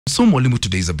So mwalimu,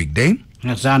 today is a big day.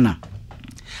 Sana.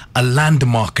 A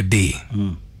landmark day.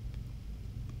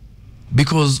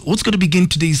 Because what's going to begin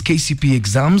today's Kcpe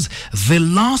exams, the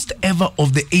last ever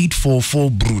of the 844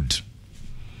 brood.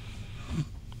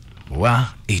 Wow,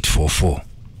 844.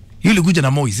 Yule kuja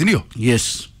na moi, sindio?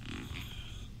 Yes.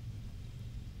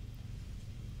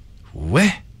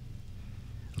 Where?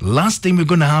 Last time we're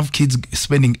going to have kids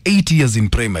spending 8 years in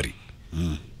primary.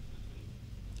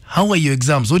 How are your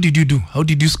exams? What did you do? How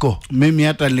did you score? Mimi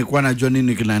hata nilikuwa najua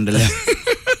nini kinaendelea.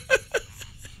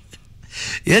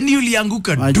 Yani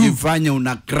ulianguka du. Unajifanya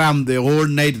una cram the whole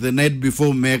night, the night before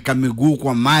umeweka miguu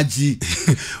kwa maji.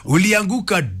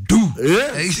 Ulianguka du.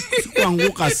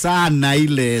 Kuanguka sana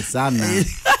ile sana.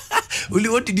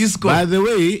 What did you score? By the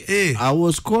way, I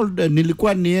was called,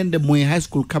 nilikuwa niende Moi High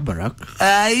School Kabarak.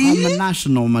 I'm a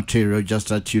national material, just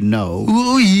that you know.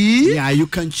 Yeah, you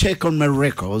can check on my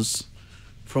records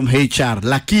from HR.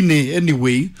 Lakini,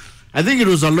 anyway, I think it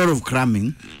was a lot of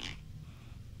cramming.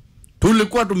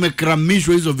 Tulikuwa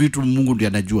tumekramishwa hizo vitu Mungu ndiye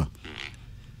anajua.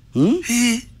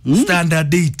 Standard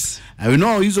date. I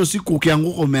know hizo siku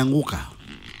ukianguka umeanguka.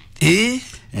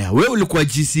 Yeah, wewe ulikuwa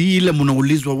GCE ile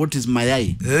mnaulizwa what is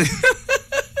mayai.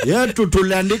 Yeah,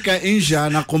 tuliandika insha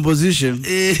na composition.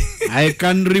 I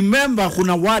can remember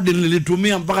kuna word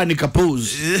nilitumia mpaka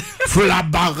nikapose.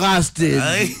 Flabbergasted.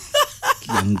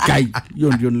 Ngai,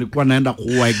 hiyo ndio nilikuwa naenda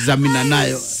kuwa examiner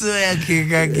nayo.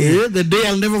 The day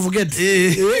I'll never forget.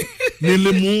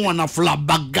 Nilimuua na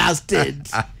flabbergasted.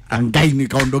 Ngai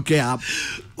nikaondokea hapo.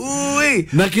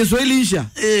 Na Kiswahili insha.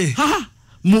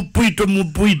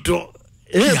 Mupwito.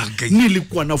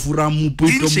 Nilikuwa na furaha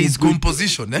mpwito. Insha is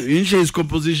composition, Insha is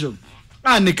composition.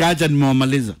 Nikaacha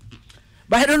nimewamaliza.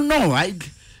 But I don't know,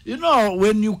 you know,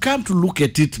 when you come to look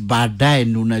at it, baadaye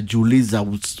unajiuliza,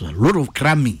 it's a lot of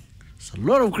cramming. It's a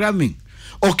lot of cramming.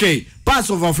 Okay, parts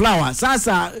of a flower.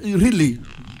 Sasa, really.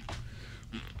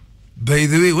 By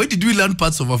the way, where did we learn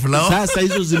parts of a flower? Sasa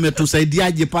hizo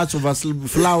zimetusaidiaje parts of a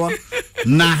flower?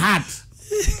 Na hat.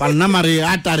 Panamari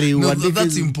hatari. No,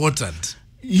 that's important.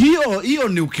 Hiyo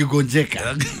ni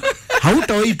ukigonjeka.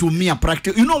 Hautawahi tumia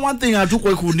practice. You know one thing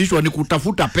hatuko kufundishwa ni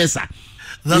kutafuta pesa.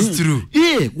 That's true.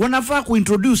 Wanafaa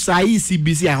kuintroduce sahi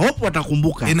CBC. I hope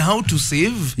watakumbuka. And how to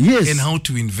save, yes, and how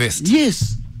to invest.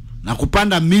 Yes. Na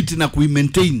kupanda miti na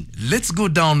kuimaintain. Let's go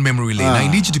down memory lane. I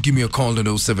need you to give me a call on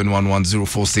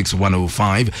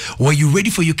 0711046105. Were you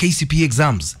ready for your Kcpe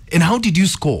exams? And how did you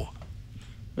score?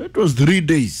 It was 3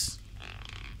 days.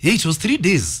 Yeah, it was 3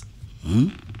 days.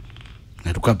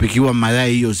 Na tukapikiwa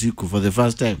mayai hiyo siku for the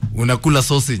first time. Unakula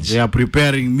sausage. They are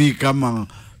preparing me kama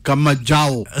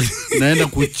jao. Naenda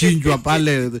kuchinjwa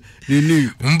pale nini?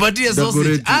 Mpatie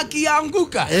sausage.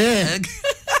 Akianguka.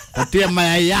 Patia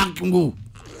mayai yangu.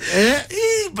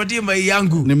 Patia mayai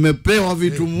yangu. Nimepewa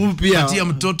vitu mpya. Patia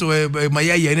mtoto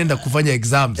mayai anaenda kufanya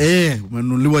exams.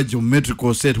 Umenunuliwa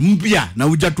geometrical set mpya na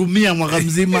hujatumia mwaka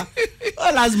mzima.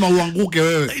 Lazima uanguke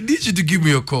wewe. I need you to give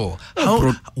me a call.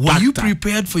 Were you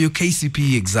prepared for your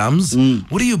Kcpe exams?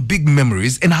 What are your big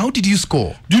memories and how did you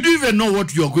score? Did you even know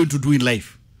what you are going to do in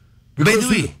life? Because by the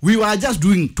way, we were just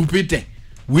doing Tupete.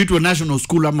 We to a national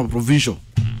school, I'm a provincial.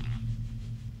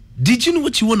 Did you know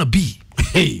what you want to be?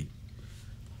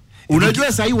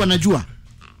 Unajua sahi wanajua.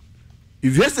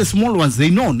 If you ask the small ones, they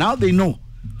know. Now they know.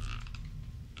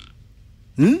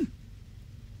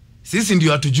 Sisi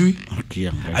ndio hatujui. Okay.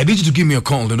 I need you to give me a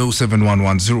call on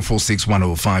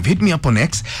 0711046105. Hit me up on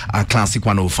X at Classic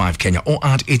 105 Kenya or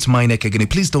at It's Minor Kegani.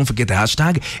 Please don't forget the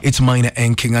hashtag It's Minor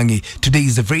and Kingangi. Today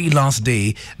is the very last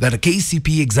day that a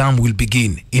Kcpe exam will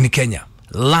begin in Kenya.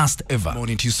 Last ever.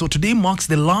 Morning to you. So today marks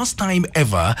the last time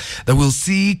ever that we'll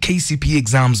see Kcpe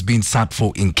exams being sat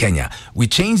for in Kenya. We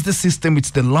changed the system.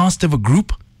 It's the last ever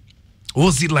group. What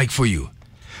was it like for you?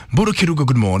 Bodo Kiruga,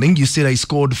 good morning. You said I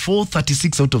scored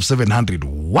 436 out of 700.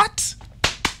 What?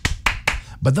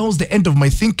 But that was the end of my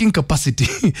thinking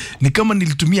capacity. Ni kama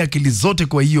nilitumia akili zote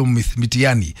kwa hiyo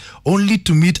mitihani. Only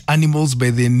to meet animals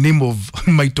by the name of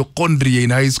mitochondria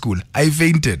in high school. I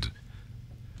fainted.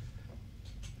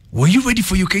 Were you ready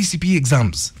for your Kcpe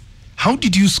exams? How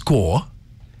did you score?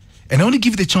 And I want to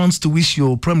give you the chance to wish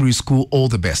your primary school all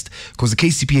the best because the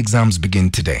Kcpe exams begin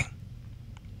today.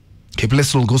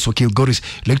 Kcpe Goso Kilgoris,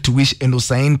 like to wish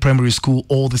Endosain Primary School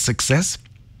all the success.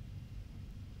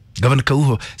 Governor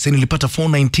Kauho saying nilipata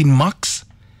 419 marks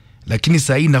lakini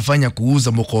sahi nafanya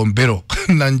kuuza mokombero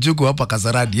na njugu hapa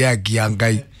Kasarani ya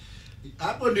Kiangai.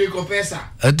 Hapo ndio iko pesa.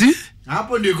 Ati?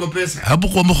 Hapo ndio iko pesa. Hapo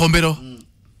kwa mokombero.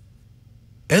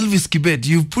 Elvis Kibet,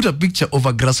 you put a picture of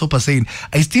a grasshopper saying,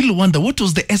 I still wonder what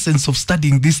was the essence of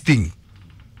studying this thing.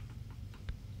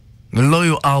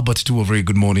 Loyal Albert too, a very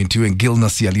good morning to you. And Gil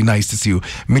Nasiali, nice to see you.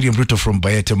 Miriam Ruto from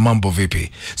Bayete, Mambo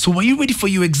VP. So were you ready for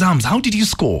your exams? How did you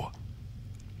score?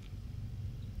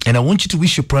 And I want you to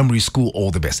wish your primary school all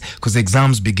the best because the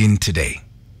exams begin today.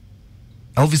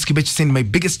 Elvis Kcpe saying my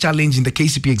biggest challenge in the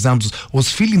Kcpe exams was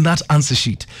filling that answer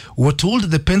sheet. We were told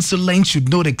the pencil line should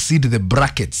not exceed the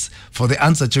brackets for the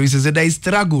answer choices, and I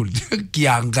struggled.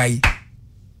 Kiangai.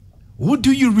 What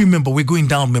do you remember? We're going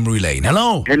down memory lane.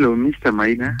 Hello. Hello, Mr.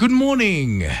 Maina. Good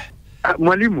morning.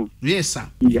 Mwalimu. Yes, sir.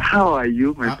 How are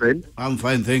you, my friend? I'm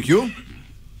fine, thank you.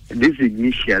 This is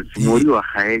Ignatius, Mori wa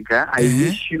Haega. I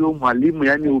wish you, Mwalimu,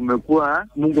 yani umekuwa,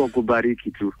 Mungu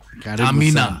akubariki tu.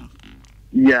 Amina.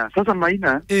 Yeah, sasa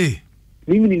Maina.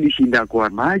 Mimi nilishinda kwa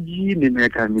maji,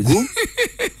 nimeweka miguu.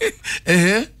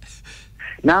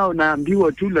 Nao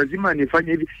naambiwa tu lazima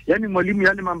nifanye hivi. Yani mwalimu,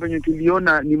 yale mambo yenye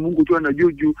tuliona ni Mungu tu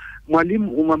anajua juu.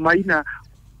 Mwalimu Maina,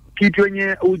 kitu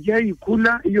yenye ujai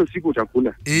kula hiyo siku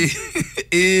utakula.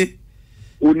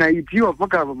 Unaitiwa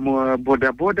mpaka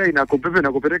boda inakupepe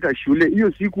na kupeleka shule,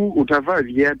 hiyo siku utavaa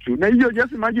viatu. Na hiyo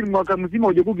just imagine mwaka mzima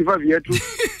hujakuwa ukivaa viatu.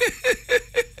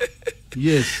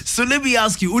 Yes. So let me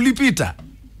ask you, ulipita?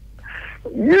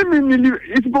 Mimi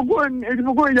isipokuwa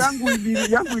yangu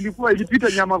ilikuwa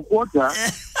ilipita nyama kwota.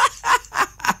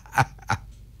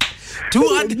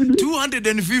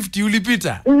 250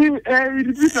 ulipita?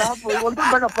 Ilipita hapo,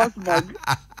 wanataka pass mark.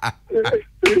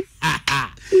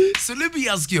 So let me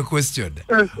ask you a question.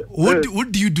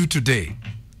 What do you do today?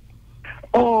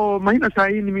 Oh, Maina saa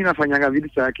hii mimi nafanyanga vitu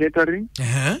za catering.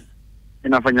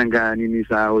 Nafanyanga nini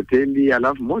za hoteli,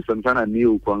 alafu most sana ni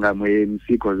ukuanga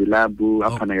MC kwa vilabu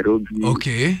hapa Nairobi.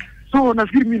 Okay. So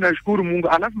nafikiri mimi nashukuru Mungu.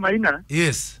 Alafu Maina.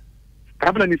 Yes.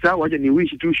 Kabla nisahau aje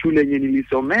niwishi tu shule yenye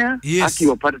nilisomea, yes.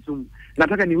 Wapate tu.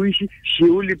 Nataka niwishi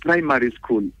Shiuli Primary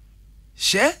School.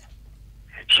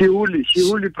 Shiuli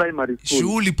Primary School.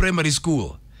 Shiuli Primary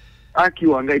School.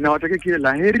 Wanga inawatakia kile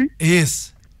laheri.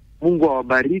 Yes. Mungu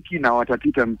awabariki na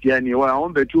watapita mtihani.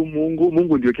 Waombe tu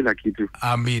Mungu ndio kila kitu.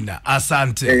 Amina.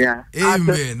 Asante.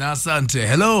 Amen. Asante.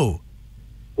 Hello.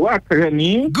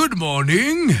 Good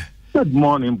morning. Good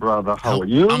morning, brother. How are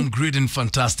you? I'm great and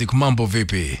fantastic. Mambo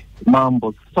vipi?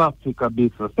 Mambo safi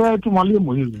kabisa. Say to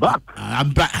Mwalimu, he's back.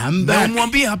 I'm back.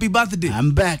 Mwambie happy birthday.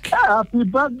 I'm back. Happy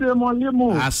birthday,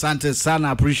 Mwalimu. Asante sana,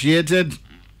 appreciated.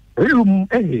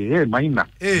 Hey, Maina.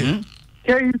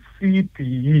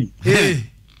 Kcpe.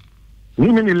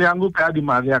 Mimi nilianguka hadi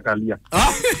Maria kalia.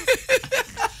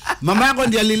 Mama yako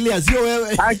ndiye alilia, sio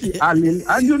wewe.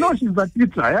 And you know she's a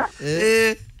teacher,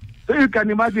 yeah? So you can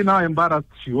imagine how embarrassed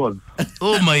she was.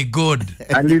 Oh my God.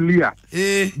 Alilia.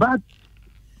 But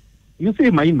you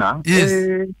see, Maina, yes.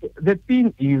 The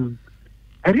thing is,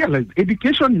 I realize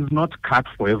education is not cut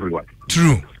for everyone.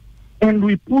 True. And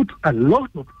we put a lot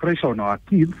of pressure on our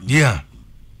kids. Yeah.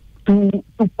 To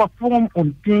perform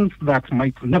on things that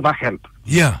might never help.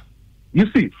 Yeah. You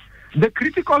see, the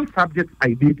critical subjects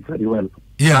I did very well.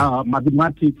 Yeah.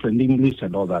 Mathematics and English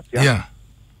and all that. Yeah.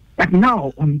 But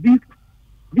now on these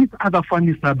other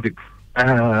funny subjects,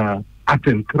 art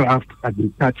and craft,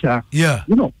 agriculture. Yeah.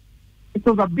 You know, it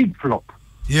was a big flop.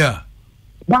 Yeah.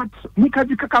 But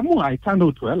Mikajikakamua, I turned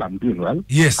out well. I'm doing well.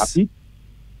 Yes. Happy.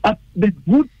 But the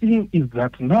good thing is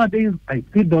that nowadays I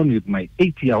sit down with my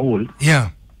 8-year-old. Yeah.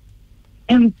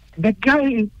 And the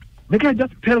guy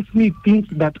just tells me things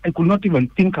that I could not even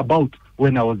think about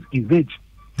when I was his age.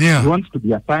 Yeah. He wants to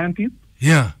be a scientist.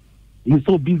 Yeah. He's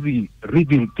so busy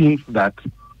reading things that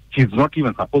he's not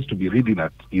even supposed to be reading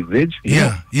at his age.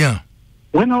 Yeah.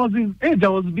 When I was his age, I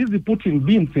was busy putting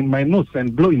beans in my nose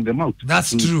and blowing them out.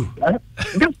 That's true.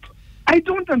 I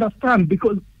don't understand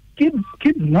because kids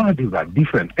nowadays are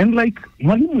different. And like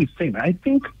Mwalimu is saying, I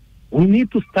think we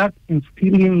need to start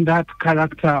instilling that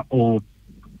character of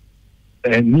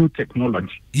new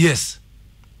technology. Yes.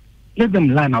 Let them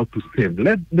learn how to save.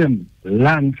 Let them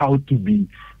learn how to be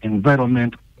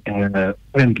environment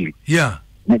friendly. Yeah.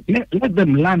 Let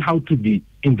them learn how to be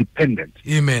independent.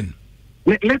 Amen.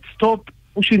 Let's stop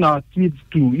pushing our kids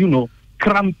to,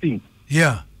 cram things.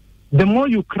 Yeah. The more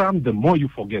you cram, the more you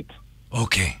forget.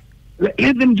 Okay.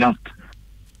 Let them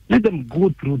go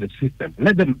through the system.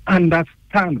 Let them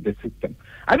understand the system.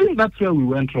 I think that's where we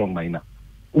went wrong, Maina.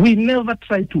 We never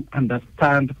tried to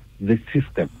understand the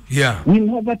system. Yeah. We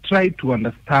never tried to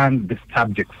understand the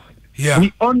subjects. Yeah.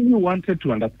 We only wanted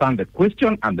to understand the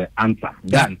question and the answer.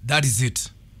 Done. That is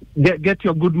it. Get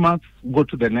your good marks, go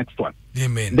to the next one.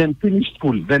 Amen. Then finish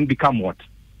school, then become what?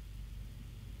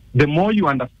 The more you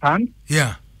understand,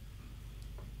 yeah,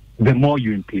 the more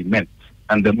you implement.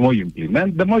 And the more you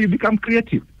implement, the more you become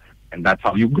creative. And that's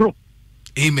how you grow.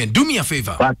 Amen. Do me a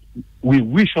favor. But we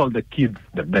wish all the kids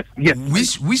the best. Yes.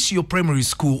 Wish your primary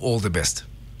school all the best.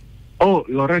 Oh,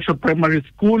 Loresho Primary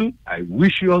School, I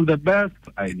wish you all the best.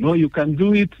 I know you can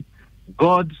do it.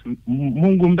 God,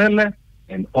 Mungu mbele,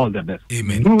 and all the best.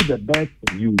 Amen. Do the best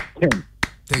you can.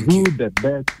 Thank you. Do the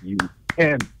best you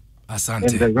can.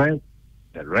 Asante. And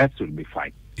the rest will be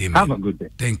fine. Amen. Have a good day.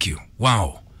 Thank you.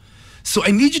 Wow. So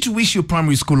I need you to wish your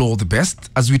primary school all the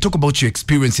best. As we talk about your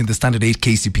experience in the Standard 8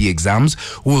 Kcpe exams,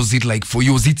 what was it like for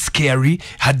you? Was it scary?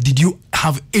 Did you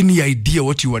have any idea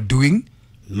what you were doing?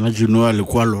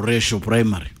 alikuwa Loresho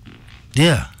Primary.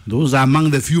 Yeah. Those are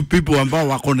among the few people ambao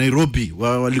wako Nairobi.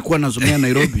 Walikuwa nasomea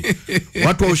Nairobi.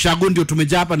 Watu wa ushago ndio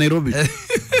tumejaa hapa Nairobi.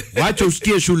 Wacha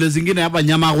usikie shule zingine hapa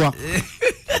Nyamagwa.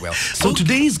 Well, so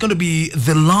today is going to be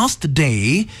the last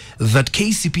day that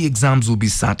KCP exams will be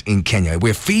sat in Kenya.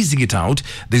 We're phasing it out.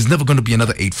 There's never going to be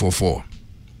another 844.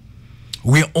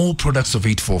 We're all products of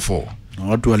 844. Na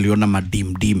watu waliona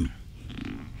madim-dim.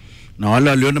 Na wale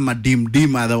waliona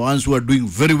madim-dim are the ones who are doing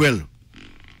very well.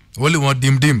 Wale wa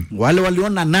dim-dim. Wale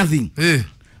waliona nothing.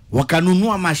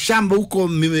 Wakanunua mashamba huko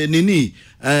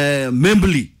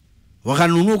Membli.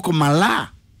 Wakanunua huko Malaa.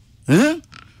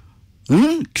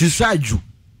 Kisaju.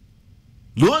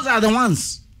 Those are the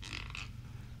ones.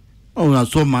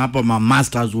 Unasoma hapa ma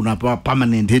masters unapewa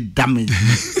permanent head damage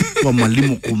kwa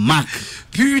mwalimu kumark.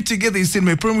 Period together, you said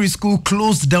my primary school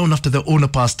closed down after the owner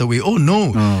passed away. Oh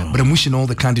no. But I'm wishing all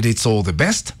the candidates all the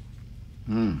best.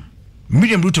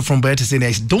 Miriam Ruto from Bayette saying,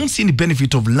 I don't see any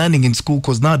benefit of learning in school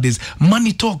because nowadays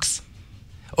money talks.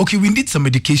 Okay, we need some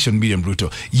education, Miriam Ruto.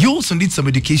 You also need some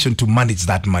education to manage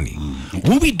that money.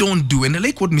 What we don't do, and I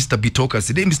like what Mr. Bitoka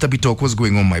said. Hey, Mr. Bitoka, what's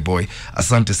going on, my boy?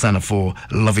 Asante sana for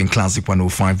loving Classic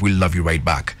 105. We'll love you right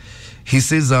back. He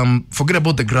says, forget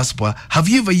about the grasper. Have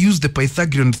you ever used the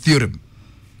Pythagorean theorem?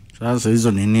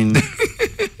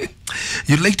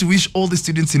 You'd like to wish all the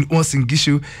students in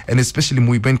Uasin-Gishu and especially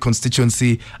Muiben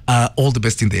constituency all the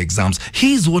best in their exams.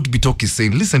 Here's what Bitok is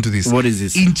saying. Listen to this. What is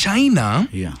this? In China,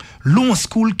 lower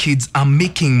school kids are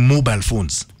making mobile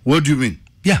phones. What do you mean?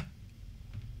 Yeah.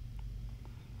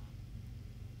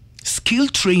 Skill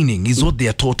training is what they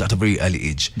are taught at a very early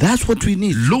age. That's what we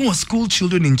need. Lower school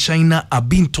children in China are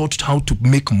being taught how to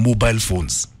make mobile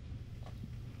phones.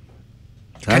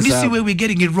 Can you see where we're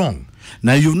getting it wrong?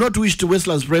 Now, you've not wished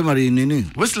Westlands Primary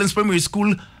in Westlands Primary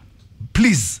School,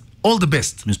 please, all the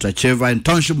best. Mr. Cheva and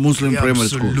Township Muslim Primary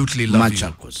School. Absolutely love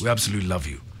you. We absolutely love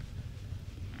you.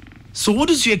 So what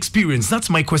is your experience? That's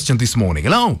my question this morning.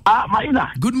 Hello?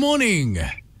 Maina. Good morning.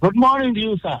 Good morning to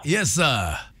you, sir. Yes,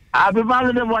 sir. Happy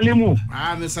birthday, mwalimu.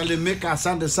 Mesalimika,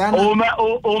 asante sana.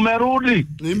 Umerudi.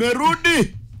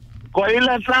 Nimerudi. Kwa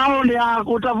ile town ya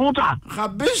kutafuta.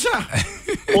 Kabisa.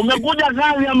 Umekuja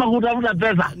kazi ama kutafuta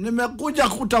pesa? Nimekuja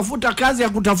kutafuta kazi ya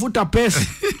kutafuta pesa.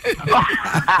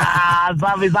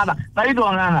 Safi sana.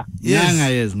 Naitwa Nganga. Nganga,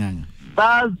 yes, Nganga.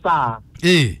 Sasa.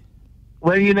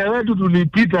 Wengine wetu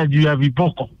tulipita juu ya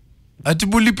vipoko. Ati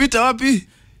mulipita wapi?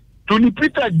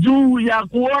 Tulipita juu ya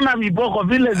kuona vipoko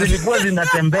vile zilikuwa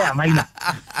zinatembea, Maina.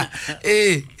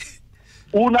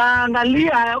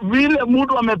 Unaangalia vile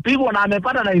mtu amepigwa na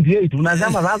amepata 98.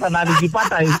 Unasema sasa na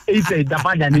nikipata 80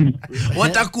 itafanya nini?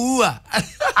 Watakuua.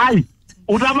 Ai,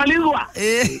 utamalizwa.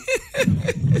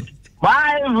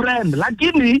 My friend,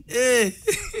 lakini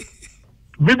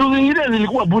vitu vingine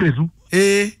zilikuwa bure tu.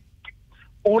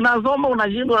 Unasoma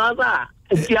unashindwa sasa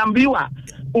ukiambiwa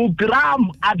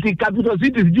ugram ati capital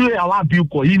city sijui ya wapi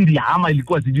huko India ama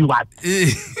ilikuwa sijui wapi.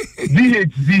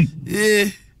 DHC.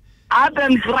 Art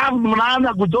and craft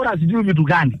mnaanza kuchora sijui vitu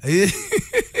gani.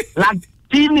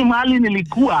 Lakini mahali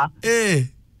nilikuwa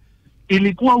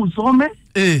ilikuwa usome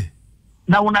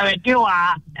na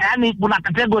unawekewa, yani kuna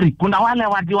category, kuna wale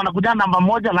watu wanakuja namba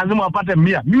 1 lazima wapate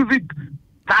 100 music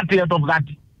 30 out of 30.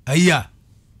 Aya.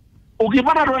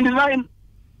 Ukipata 29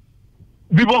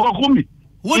 viboko 10.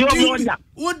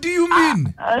 What do you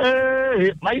mean?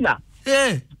 Maina.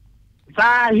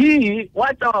 Saa hii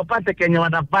wacha wapate Kenya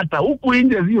watapata huku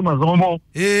nje sio masomo.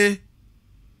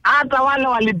 Hata wale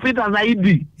walipita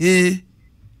zaidi.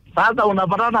 Sasa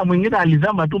unapatana mwingine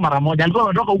alisema tu mara moja. Alikuwa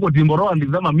ametoka huko Timboroa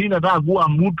alisema mimi nataka kuwa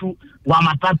mtu wa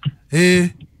matatu.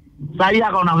 Sasa hii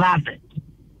akaona 30.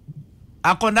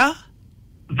 Akona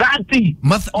 30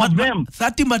 of them.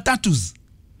 30 matatus.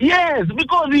 Yes,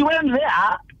 because he went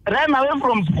there, ran away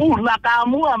from school,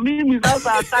 akaamua mimi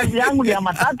sasa kazi yangu ni ya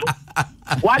matatu.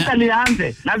 Wacha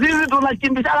nianze. Na sisi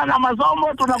tunakimbishana na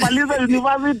masomo, tunamaliza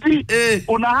university.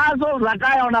 Una hazo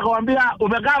zakaya unakwambia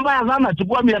umekaa mbaya sana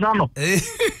chukua 500.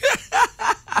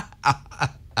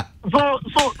 So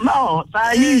no,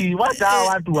 saa hii wacha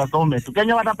watu wasome.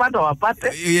 Kenya watapata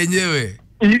wapate. Yenyewe.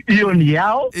 hiyo ni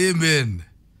yao. Amen.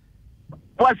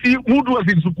 Mtu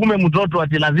asisukume mtoto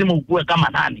ati lazima ukue kama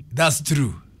nani. That's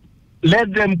true.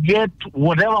 Let them get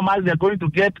whatever marks they're going to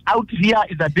get. Out here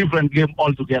is a different game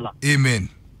altogether. Amen.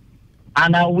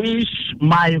 And I wish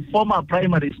my former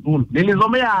primary school,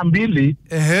 nilisomea mbili,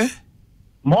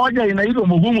 moja inaitwa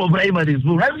Mugumo Primary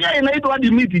School. Na inaitwa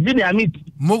hadi miti, jini ya miti.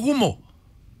 Mugumo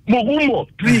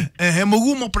 3.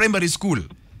 Mugumo Primary School.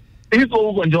 Iko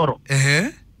huko Njoro.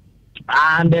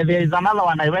 And there is another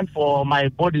one I went for my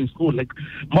boarding school, like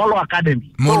Molo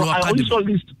Academy.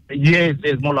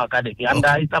 Yes, Molo Academy. And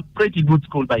it's a pretty good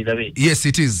school, by the way. Yes,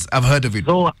 it is. I've heard of it.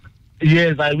 So,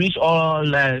 yes, I wish all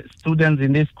students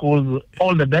in this schools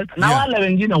all the best. Na wale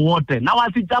wengine wote, na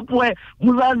wasichapwe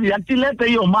mzazi akileta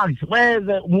hiyo marks.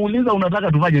 Wewe muuliza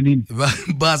unataka tufanye nini?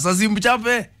 Bas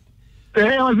asimchape.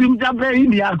 Wasimchape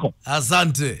hii yako.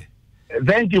 Asante.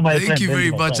 Thank you, my friend. Thank you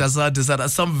very much, Asante Sana.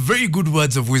 Some very good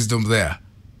words of wisdom there.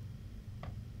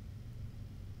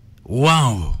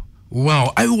 Wow.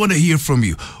 I want to hear from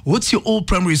you. What's your old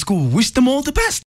primary school? Wish them all the best.